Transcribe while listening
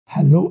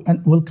Hello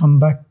and welcome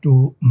back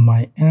to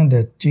my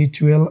another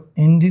tutorial.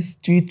 In this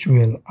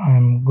tutorial I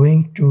am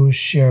going to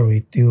share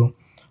with you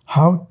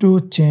how to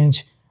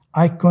change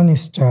icon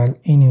style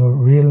in your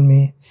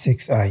Realme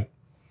 6i.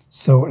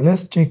 So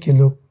let's take a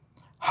look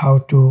how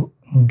to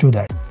do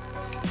that.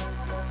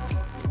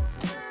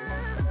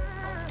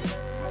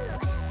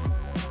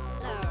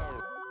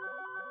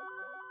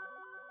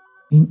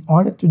 In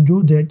order to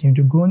do that, you need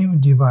to go in your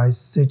device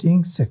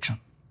settings section.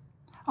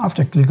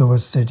 After click over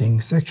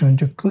settings section,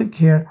 to click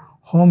here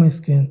home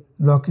screen,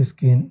 lock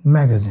screen,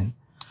 magazine.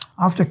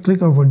 After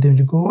click over them,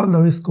 to go all the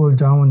way, scroll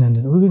down, and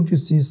then we're going to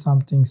see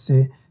something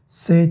say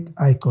set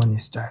icon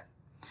style.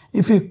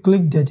 If you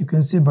click that, you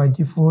can see by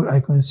default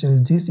icon style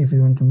is this. If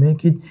you want to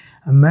make it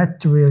a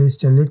material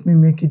style, let me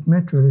make it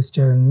material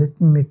style and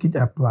let me make it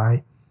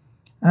apply,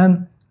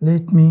 and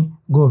let me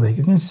go back.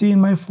 You can see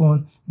in my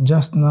phone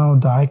just now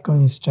the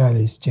icon style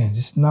is changed.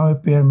 It's now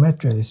appear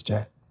material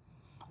style.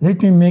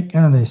 Let me make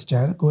another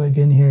style. Go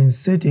again here in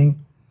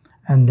setting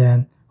and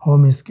then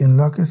home screen,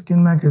 lock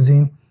screen,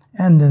 magazine,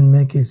 and then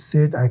make it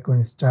set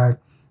icon style.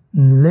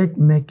 Let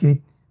make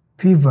it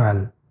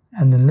pival,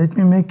 and then let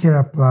me make it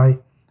apply,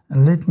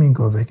 and let me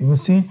go back. You can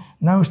see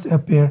now it's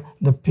appear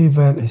the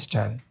pival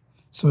style.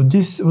 So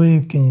this way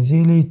you can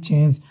easily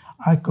change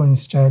icon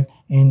style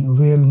in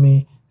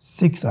Realme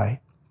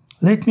 6i.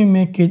 Let me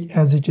make it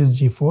as it is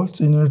default.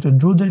 So in order to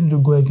do that, you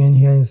go again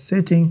here in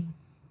setting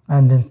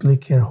and then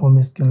click here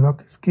home screen,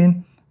 lock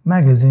screen,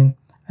 magazine,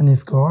 and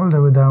scroll all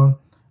the way down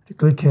to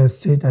click here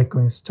set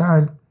icon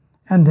style,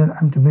 and then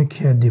I'm to make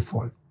here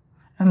default,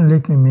 and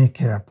let me make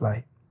here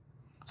apply.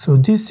 So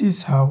this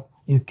is how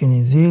you can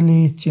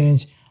easily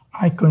change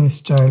icon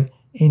style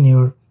in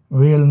your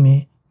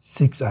Realme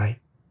 6i.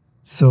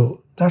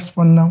 So that's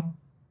for now.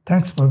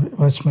 Thanks for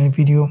watching my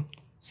video.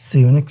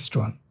 See you next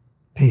one.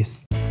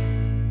 Peace.